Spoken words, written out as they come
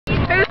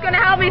Who's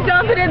gonna help me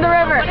dump it in the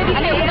river? I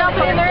need to dump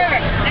it in the river.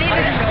 I need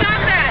to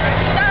stop that.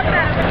 Stop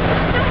that.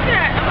 Stop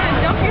that. I'm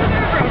gonna dump you in the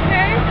river,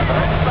 okay?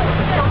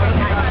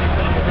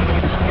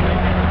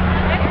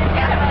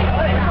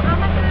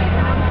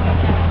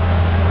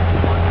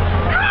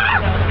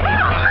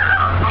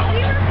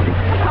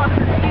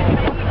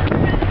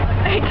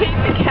 I keep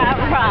the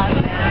camera on.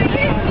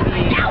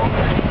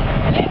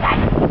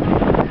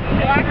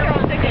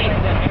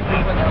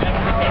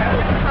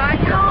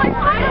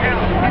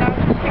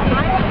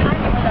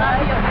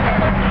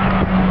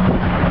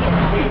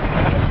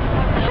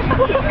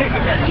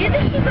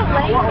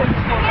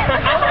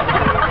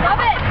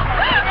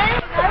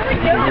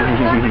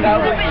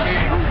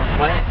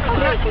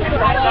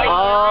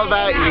 All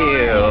about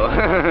you.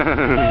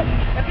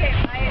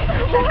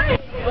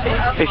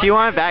 If you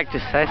want it back,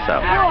 just say so.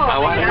 I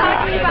want it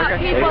back.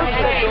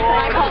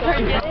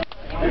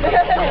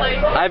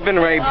 I've been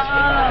raped.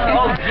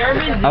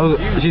 Oh,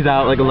 she's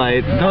out like a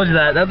light. Told you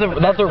that.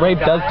 That's what rape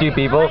does to you,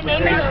 people. My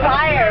name is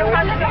Fire.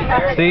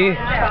 See?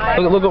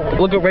 Look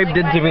what rape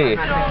did to me.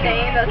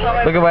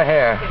 Look at my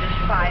hair.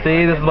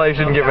 See, this is why you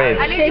shouldn't get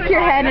raped. Shake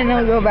your head and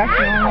it'll go back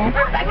to normal.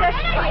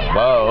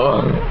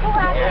 Whoa.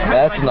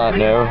 That's not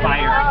new.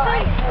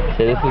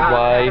 So this is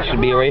why you should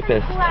be a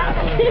rapist.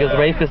 Because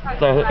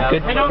rapists are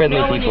good,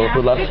 friendly people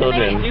who love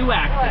children.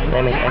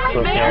 They make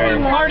excellent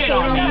parents.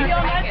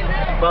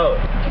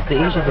 See,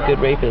 she's a good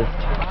rapist.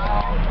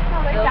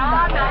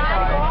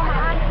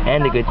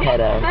 And a good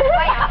pedo.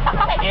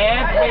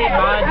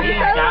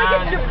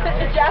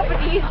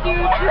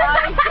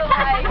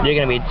 You're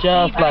gonna be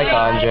just like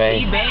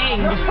Andre.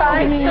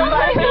 But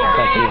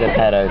he's a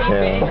pedo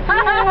too.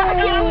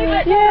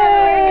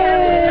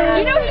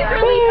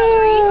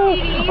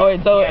 Oh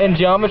wait, so in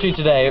geometry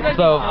today,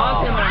 so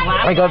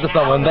I go up to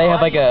someone, they have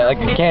like a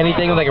candy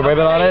thing with like a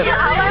ribbon on it,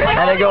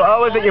 and they go,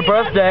 oh, is it your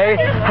birthday?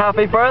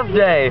 Happy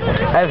birthday!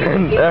 And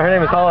then her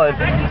name is Holland.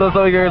 So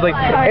he goes like,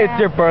 it's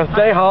your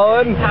birthday,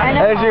 Holland?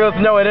 And she goes,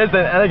 no, it isn't.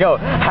 And they go,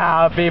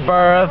 happy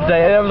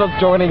birthday! And everyone's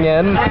joining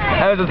in,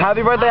 and it says,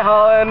 happy birthday,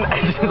 Holland!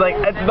 And she's like,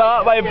 it's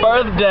not my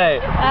birthday!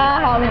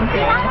 Holland.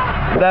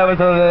 That was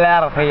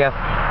hilarious.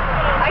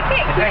 I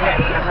can't hear you.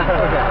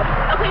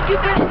 Okay, you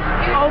can.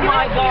 Oh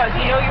my gosh,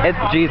 you know you're. It's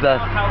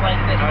Jesus.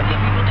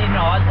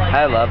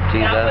 I love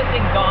Jesus.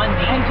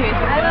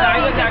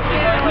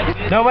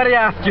 Nobody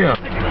asked you.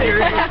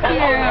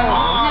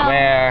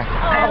 Where?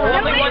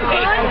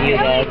 You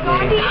love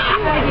me.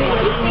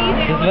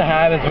 This is what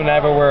happens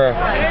whenever we're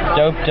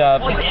doped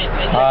up,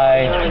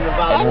 high,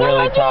 and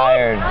really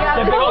tired. You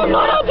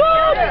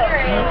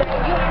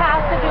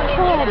have to do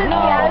it.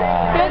 No.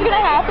 What's gonna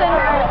happen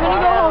when you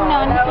go home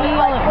now? I'm just gonna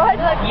yell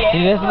at you.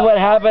 See, this is what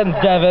happens,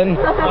 Devin,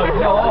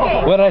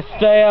 when I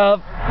stay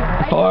up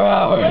 4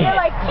 hours. I'm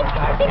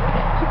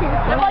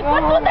like,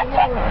 what's with that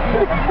chick?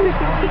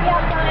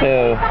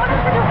 Who?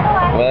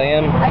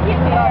 William?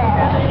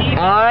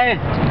 I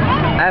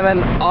am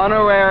an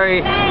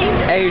honorary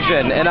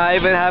Asian, and I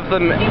even have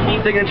some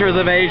signatures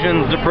of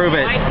Asians to prove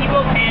it.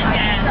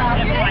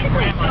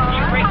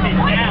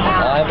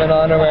 I'm an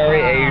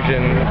honorary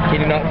Asian.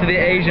 Can you not see the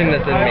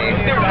Asianness in me?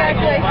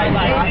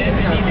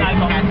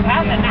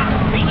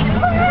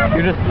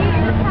 You're just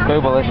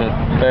boobalicious.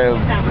 Boob,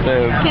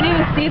 boob. Can't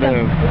even see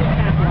them.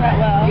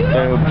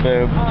 Boob,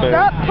 boob, boob.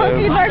 Stop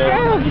poking our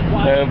boobs.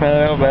 Boob,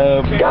 boob,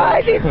 boob.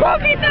 Guys, he's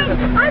poking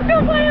them. I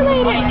feel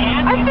violated.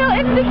 I feel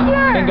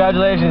insecure.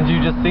 Congratulations,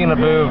 you just seen a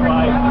boob.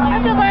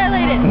 I feel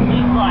violated.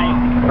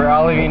 For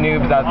all of you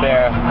noobs out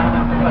there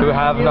who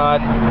have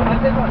not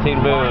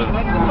seen boobs,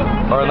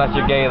 or unless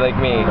you're gay like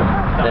me,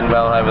 then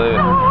well, I believe.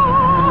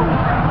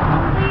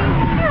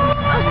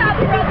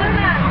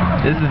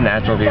 This is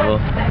natural, people.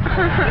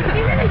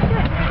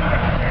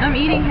 I'm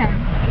eating him.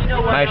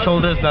 My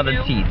shoulder's not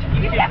a teat.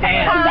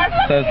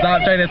 So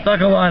stop trying to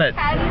suckle on it,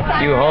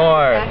 you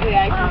whore.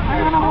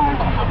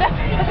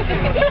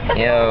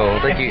 Yo,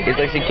 it's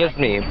like she kissed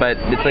me, but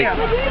it's like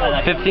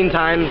 15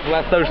 times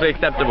less socially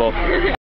acceptable.